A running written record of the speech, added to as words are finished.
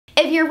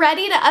If you're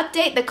ready to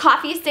update the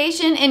coffee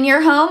station in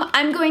your home,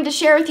 I'm going to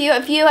share with you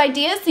a few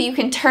ideas so you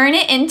can turn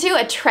it into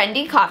a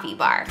trendy coffee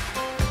bar.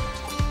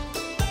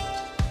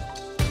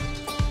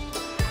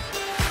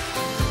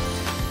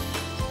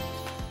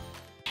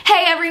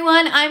 Hey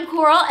everyone, I'm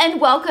Coral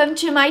and welcome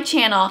to my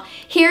channel.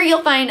 Here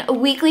you'll find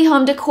weekly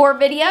home decor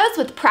videos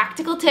with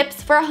practical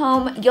tips for a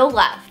home you'll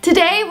love.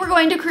 Today we're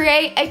going to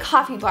create a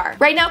coffee bar.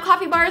 Right now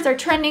coffee bars are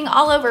trending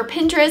all over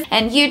Pinterest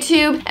and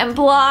YouTube and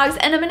blogs,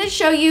 and I'm going to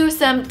show you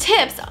some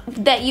tips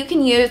that you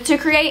can use to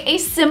create a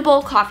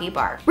simple coffee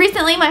bar.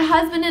 Recently my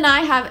husband and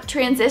I have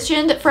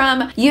transitioned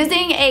from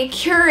using a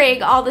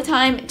Keurig all the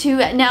time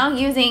to now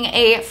using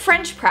a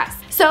French press.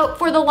 So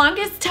for the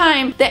longest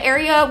time, the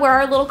area where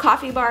our little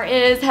coffee bar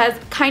is has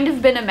kind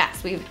of been a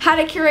mess. We've had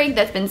a Keurig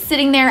that's been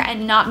sitting there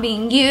and not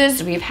being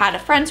used. We've had a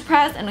French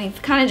press, and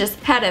we've kind of just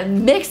had a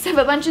mix of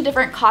a bunch of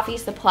different coffee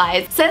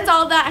supplies. Since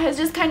all of that has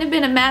just kind of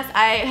been a mess,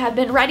 I have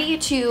been ready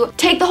to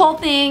take the whole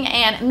thing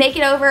and make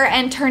it over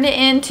and turn it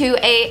into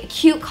a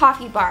cute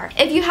coffee bar.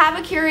 If you have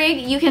a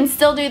Keurig, you can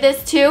still do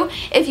this too.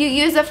 If you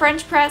use a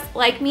French press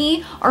like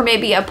me, or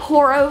maybe a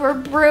pour over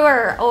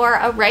brewer or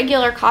a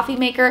regular coffee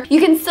maker, you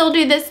can still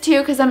do this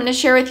too, because I'm going to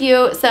share with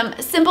you some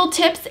simple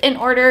tips in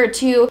order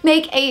to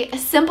make a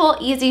simple,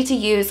 easy to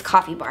use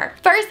coffee bar.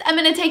 First, I'm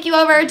going to take you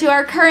over to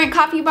our current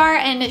coffee bar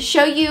and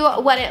show you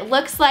what it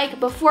looks like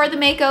before the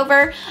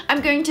makeover.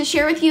 I'm going to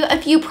share with you a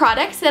few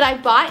products that I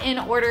bought in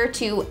order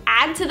to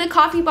add to the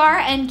coffee bar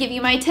and give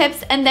you my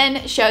tips, and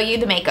then show you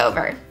the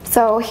makeover.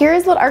 So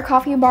here's what our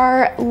coffee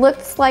bar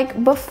looks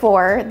like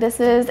before. This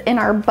is in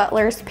our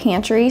butler's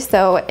pantry,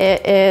 so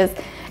it is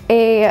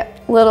a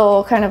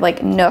little kind of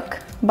like nook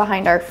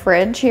behind our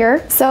fridge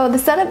here. So the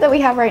setup that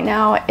we have right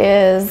now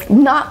is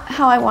not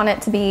how I want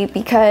it to be,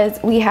 because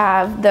we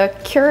have the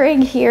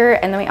Keurig here,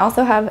 and then we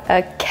also have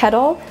a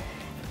kettle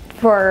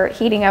for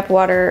heating up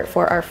water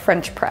for our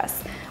French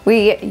press.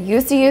 We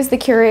used to use the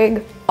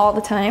Keurig all the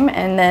time,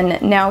 and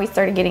then now we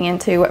started getting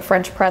into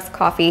French press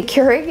coffee.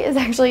 Keurig is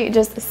actually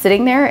just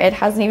sitting there. It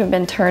hasn't even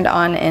been turned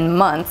on in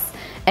months,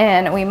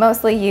 and we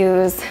mostly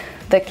use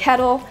the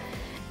kettle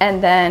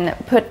and then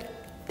put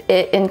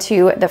it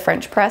into the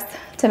French press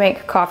to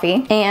make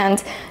coffee.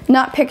 And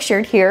not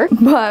pictured here,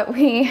 but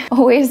we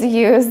always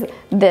use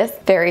this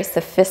very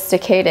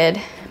sophisticated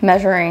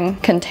measuring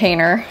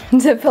container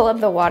to fill up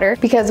the water,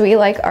 because we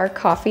like our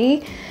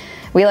coffee,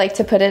 we like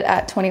to put it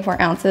at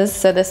 24 ounces.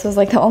 So this was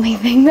like the only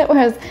thing that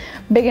was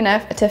big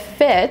enough to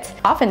fit.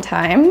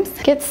 Oftentimes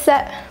gets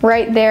set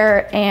right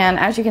there, and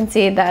as you can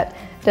see, that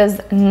does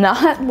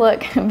not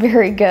look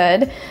very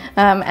good.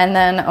 And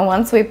then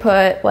once we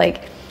put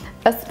like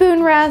a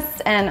spoon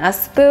rest and a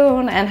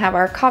spoon and have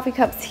our coffee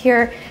cups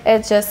here,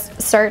 it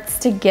just starts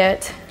to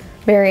get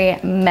very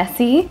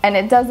messy and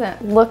it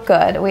doesn't look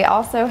good. We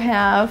also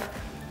have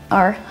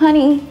our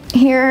honey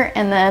here,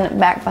 and then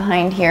back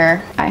behind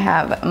here I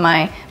have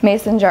my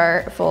mason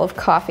jar full of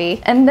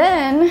coffee. And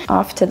then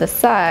off to the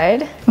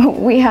side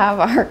we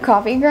have our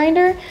coffee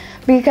grinder,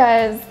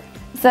 because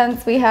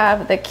since we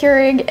have the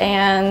Keurig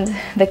and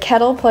the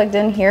kettle plugged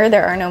in here,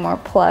 there are no more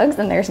plugs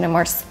and there's no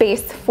more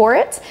space for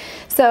it.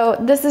 So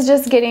this is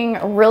just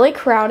getting really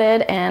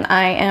crowded, and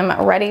I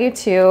am ready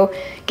to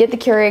get the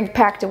Keurig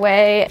packed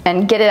away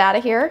and get it out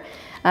of here,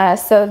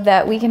 so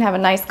that we can have a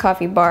nice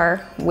coffee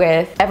bar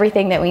with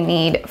everything that we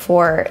need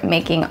for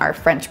making our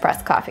French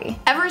press coffee.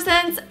 Ever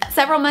since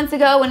several months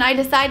ago when I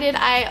decided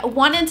I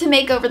wanted to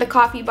make over the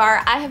coffee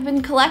bar, I have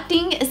been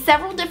collecting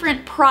several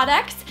different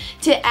products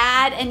to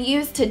add and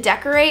use to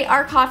decorate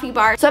our coffee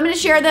bar. So I'm going to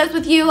share those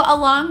with you,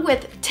 along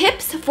with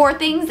tips for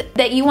things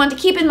that you want to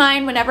keep in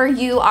mind whenever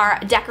you are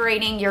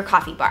decorating your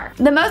coffee bar.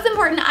 The most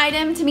important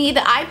item to me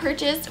that I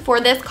purchased for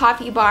this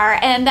coffee bar,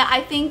 and that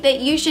I think that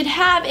you should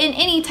have in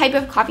any type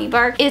of coffee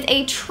bar, is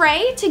a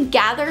tray to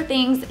gather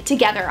things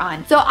together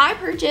on. So I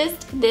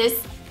purchased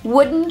this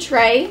wooden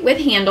tray with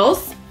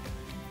handles.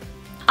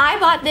 I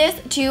bought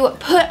this to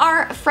put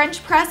our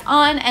French press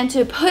on and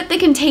to put the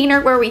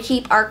container where we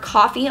keep our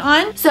coffee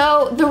on.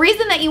 So the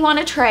reason that you want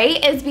a tray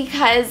is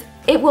because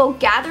it will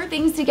gather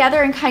things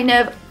together and kind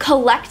of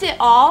collect it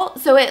all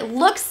so it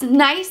looks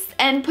nice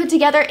and put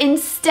together,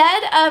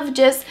 instead of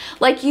just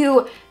like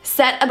you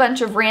set a bunch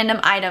of random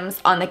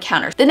items on the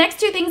counter. The next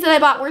two things that I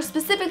bought were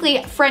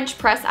specifically French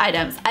press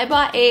items. I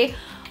bought a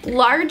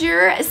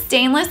larger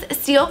stainless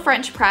steel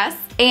French press,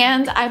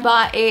 and I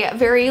bought a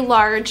very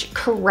large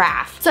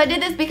carafe. So I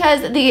did this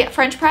because the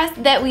French press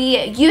that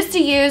we used to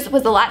use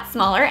was a lot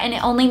smaller, and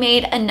it only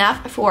made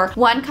enough for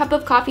 1 cup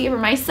of coffee for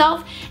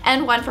myself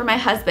and 1 for my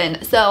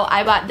husband. So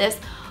I bought this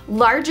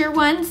larger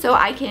one so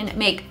I can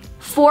make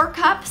 4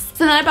 cups.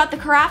 So then I bought the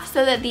carafe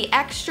so that the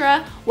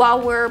extra,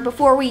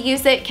 before we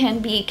use it, can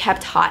be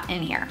kept hot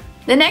in here.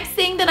 The next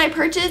thing that I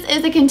purchased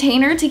is a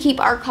container to keep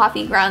our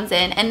coffee grounds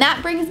in, and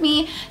that brings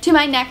me to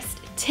my next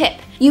tip.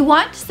 You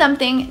want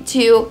something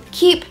to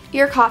keep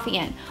your coffee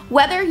in.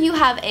 Whether you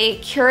have a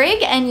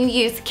Keurig and you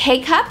use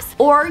K-cups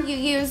or you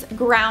use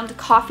ground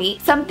coffee,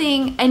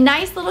 a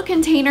nice little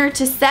container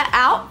to set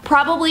out,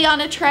 probably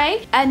on a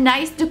tray, a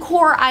nice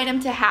decor item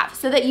to have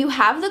so that you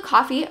have the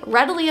coffee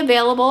readily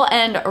available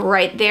and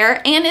right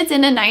there, and it's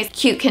in a nice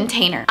cute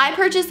container. I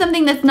purchased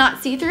something that's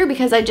not see-through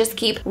because I just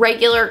keep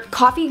regular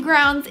coffee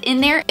grounds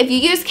in there. If you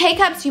use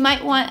K-cups, you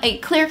might want a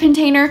clear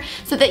container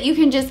so that you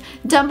can just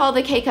dump all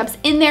the K-cups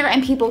in there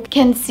and people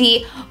can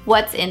see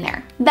what's in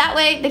there. That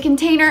way the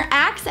container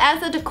acts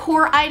as a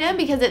decor item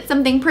because it's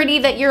something pretty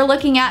that you're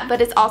looking at,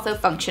 but it's also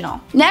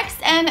functional. Next,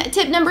 and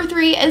tip number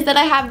 3, is that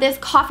I have this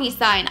coffee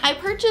sign. I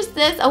purchased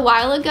this a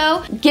while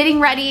ago, getting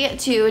ready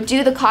to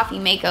do the coffee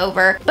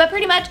makeover, but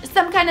pretty much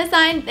some kind of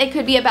sign. It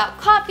could be about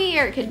coffee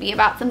or it could be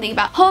about something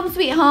about home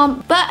sweet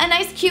home, but a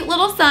nice cute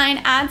little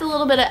sign adds a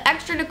little bit of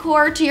extra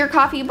decor to your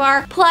coffee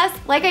bar. Plus,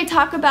 like I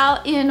talk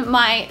about in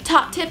my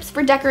top tips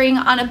for decorating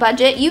on a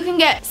budget, you can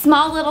get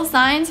small little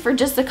signs for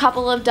just a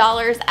couple of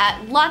dollars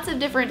at lots of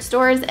different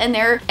stores, and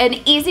they're an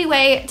easy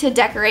way to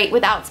decorate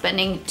without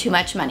spending too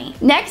much money.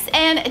 Next,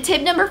 and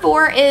tip number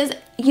 4, is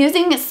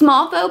using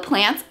small faux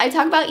plants. I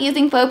talk about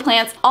using faux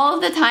plants all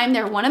of the time.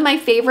 They're one of my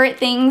favorite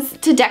things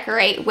to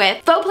decorate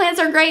with. Faux plants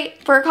are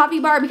great for a coffee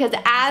bar because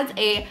it adds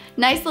a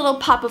nice little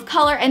pop of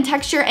color and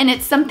texture, and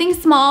it's something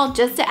small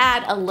just to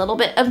add a little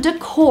bit of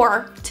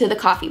decor to the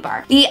coffee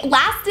bar. The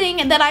last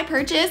thing that I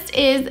purchased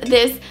is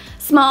this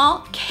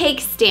small cake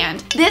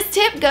stand. This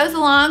tip goes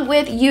along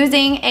with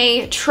using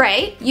a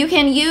tray. You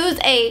can use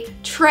a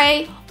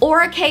tray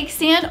or a cake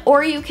stand,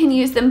 or you can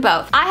use them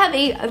both. I have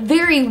a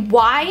very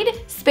wide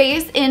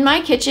space in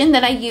my kitchen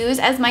that I use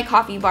as my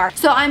coffee bar.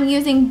 So I'm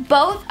using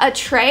both a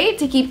tray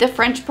to keep the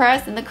French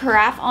press and the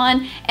carafe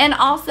on, and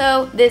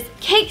also this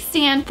cake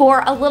stand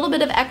for a little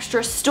bit of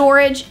extra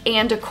storage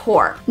and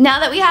decor.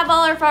 Now that we have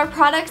all of our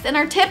products and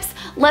our tips,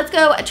 let's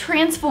go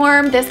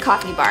transform this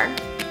coffee bar.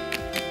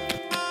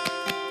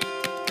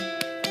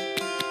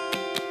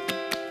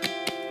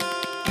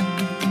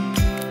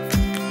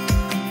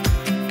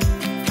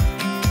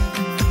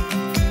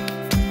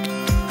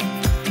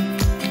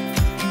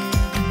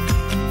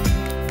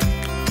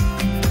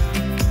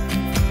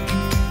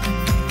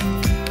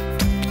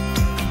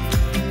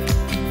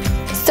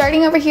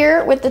 Starting over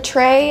here with the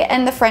tray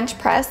and the French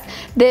press,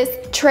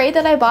 this tray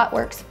that I bought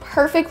works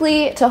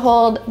perfectly to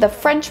hold the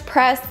French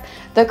press,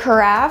 the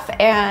carafe,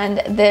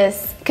 and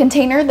this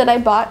container that I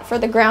bought for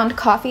the ground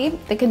coffee.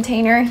 The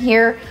container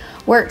here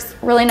works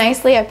really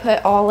nicely. I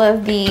put all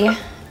of the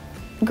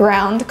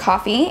ground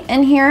coffee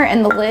in here,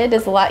 and the lid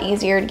is a lot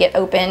easier to get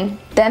open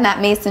than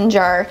that mason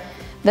jar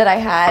that I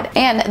had.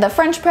 And the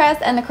French press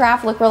and the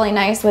carafe look really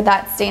nice with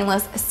that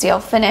stainless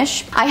steel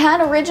finish. I had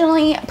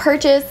originally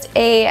purchased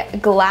a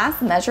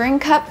glass measuring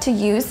cup to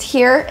use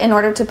here in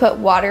order to put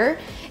water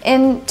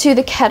into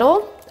the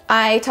kettle.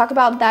 I talk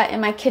about that in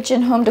my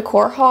kitchen home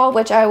decor haul,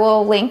 which I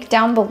will link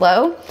down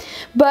below.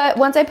 But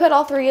once I put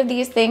all 3 of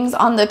these things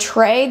on the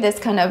tray, this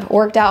kind of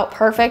worked out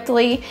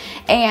perfectly,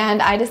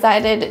 and I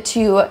decided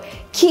to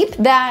keep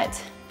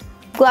that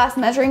glass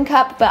measuring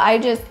cup, but I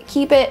just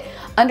keep it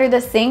under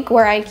the sink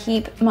where I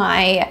keep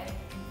my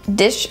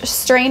dish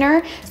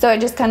strainer, so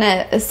it just kind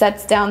of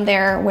sets down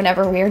there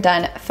whenever we are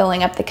done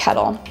filling up the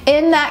kettle.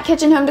 In that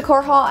kitchen home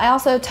decor haul, I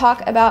also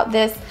talk about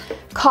this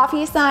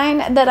coffee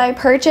sign that I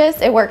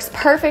purchased. It works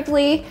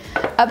perfectly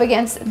up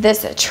against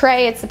this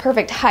tray. It's the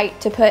perfect height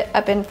to put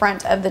up in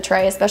front of the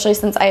tray, especially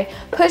since I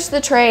push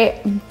the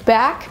tray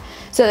back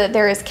so that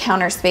there is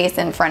counter space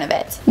in front of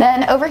it.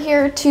 Then over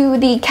here to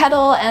the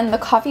kettle and the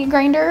coffee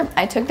grinder.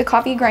 I took the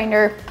coffee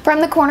grinder from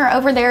the corner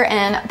over there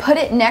and put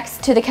it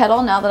next to the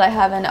kettle now that I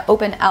have an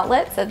open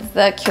outlet since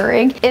the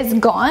Keurig is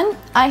gone.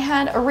 I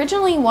had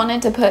originally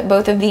wanted to put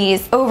both of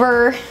these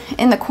over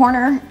in the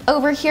corner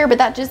over here, but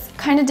that just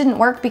kind of didn't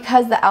work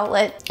because the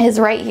outlet is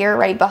right here,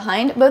 right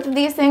behind both of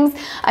these things.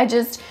 I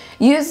just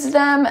used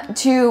them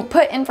to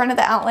put in front of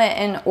the outlet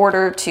in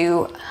order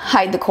to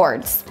hide the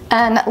cords.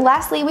 And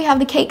lastly, we have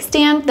the cake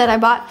stand that I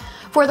bought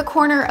for the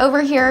corner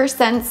over here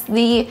since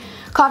the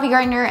coffee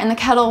grinder and the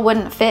kettle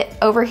wouldn't fit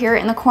over here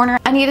in the corner.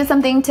 I needed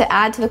something to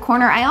add to the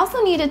corner. I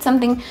also needed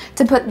something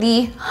to put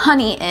the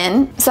honey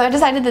in. So I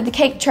decided that the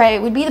cake tray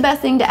would be the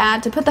best thing to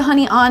add to put the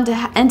honey on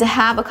and to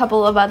have a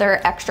couple of other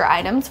extra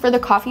items for the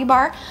coffee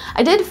bar.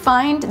 I did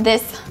find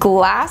this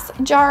glass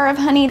jar of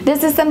honey.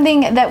 This is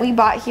something that we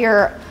bought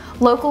here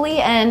locally,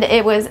 and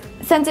it was,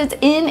 since it's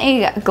in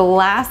a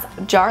glass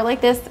jar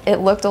like this, it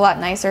looked a lot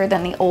nicer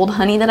than the old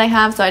honey that I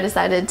have, so I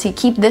decided to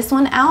keep this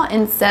one out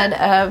instead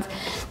of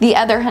the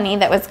other honey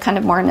that was kind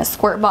of more in a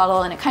squirt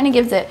bottle, and it kind of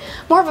gives it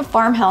more of a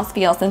farmhouse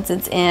feel since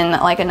it's in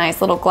like a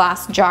nice little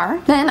glass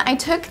jar. Then I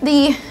took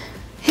the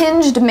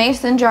hinged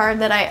mason jar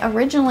that I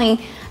originally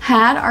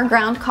had our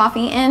ground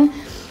coffee in.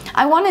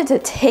 I wanted to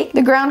take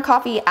the ground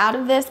coffee out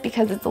of this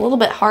because it's a little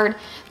bit hard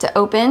to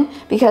open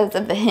because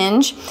of the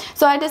hinge.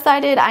 So I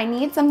decided I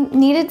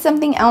needed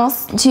something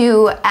else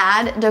to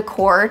add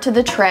decor to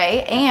the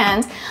tray,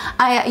 and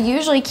I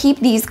usually keep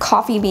these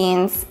coffee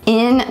beans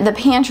in the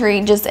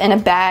pantry just in a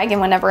bag,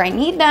 and whenever I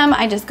need them,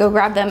 I just go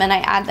grab them and I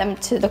add them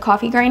to the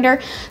coffee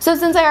grinder. So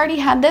since I already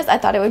had this, I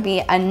thought it would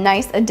be a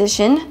nice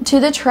addition to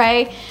the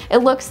tray. It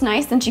looks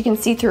nice since you can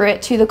see through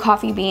it to the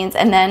coffee beans,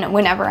 and then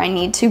whenever I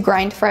need to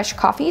grind fresh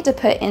coffee to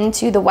put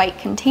into the white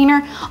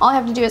container, all I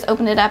have to do is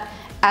open it up,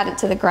 add it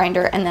to the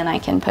grinder, and then I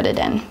can put it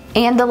in.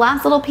 And the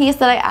last little piece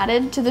that I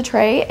added to the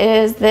tray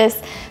is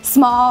this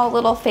small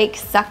little fake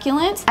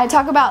succulent. I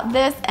talk about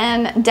this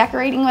and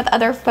decorating with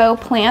other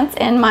faux plants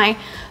in my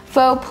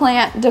faux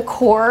plant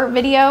decor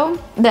video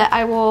that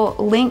I will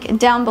link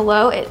down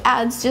below. It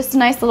adds just a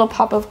nice little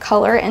pop of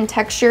color and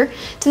texture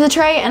to the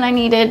tray, and I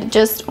needed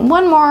just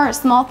one more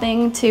small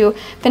thing to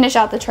finish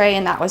out the tray,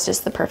 and that was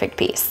just the perfect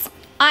piece.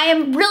 I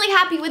am really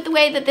happy with the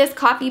way that this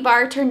coffee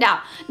bar turned out.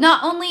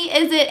 Not only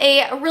is it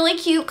a really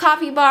cute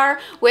coffee bar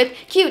with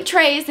cute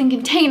trays and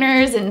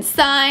containers and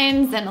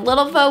signs and a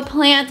little faux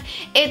plant,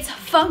 it's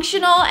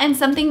functional and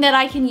something that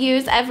I can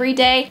use every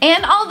day.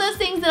 And all those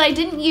things that I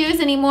didn't use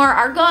anymore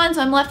are gone,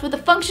 so I'm left with a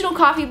functional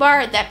coffee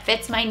bar that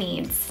fits my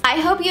needs. I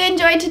hope you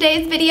enjoyed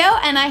today's video,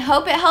 and I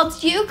hope it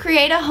helps you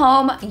create a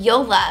home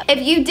you'll love.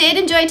 If you did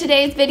enjoy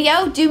today's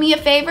video, do me a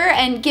favor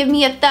and give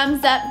me a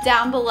thumbs up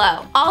down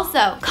below.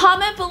 Also,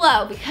 comment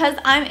below because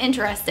I'm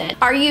interested.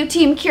 Are you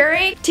Team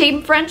Keurig,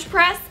 Team French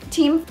Press,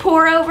 Team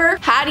Pour Over?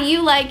 How do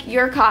you like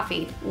your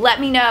coffee? Let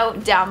me know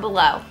down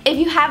below. If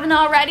you haven't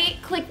already,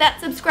 click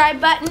that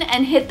subscribe button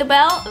and hit the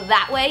bell.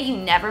 That way you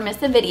never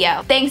miss a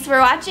video. Thanks for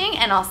watching,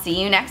 and I'll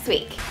see you next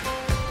week.